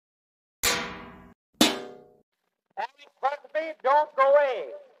Please Don't Go Away,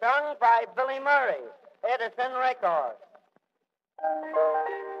 sung by Billy Murray, Edison Records.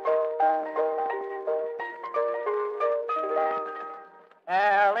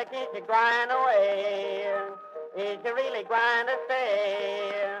 Alic, is you grind away? Is you really grind to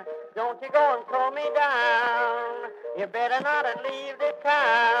stay? Don't you go and throw me down. You better not leave the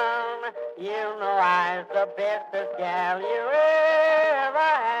town. You know I's the bestest gal you ever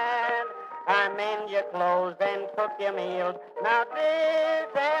had. I mend your clothes and cook your meals. Now this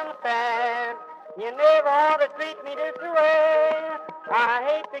am sad. You never ought to treat me this way. I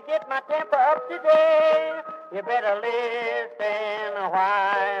hate to get my temper up today. You better listen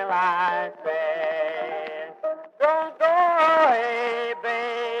while I say. Don't go away,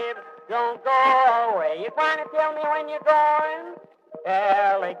 babe. Don't go away. You trying to tell me when you're going?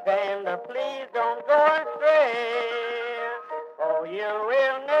 Alexander, please don't go astray. Oh, you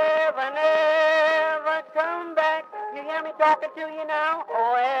will never, never come back. You hear me talking to you now?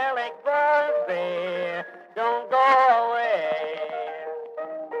 Oh, Alec Busby, don't go away.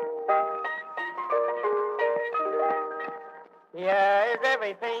 Here is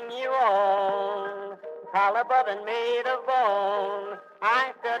everything you own, collar button made of bone.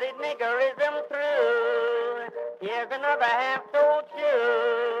 I studied niggerism through. Here's another half-soled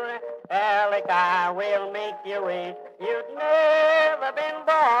shoe. Alec, I will make you wish you'd never been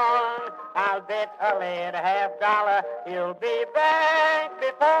born. I'll bet a lead $50 you'll be back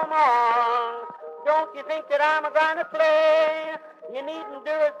before morn. Don't you think that I'm going to play? You needn't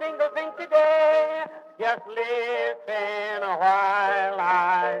do a single thing today. Just listen while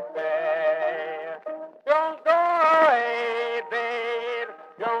I say. Don't go away, babe.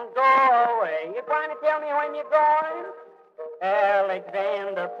 Don't go away. You trying to tell me when you're going?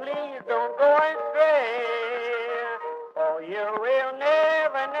 Alexander, please don't go astray. Oh, you will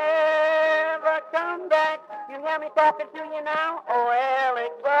never, never come back. You hear me talking to you now? Oh,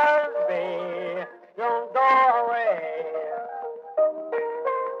 Alex Busby.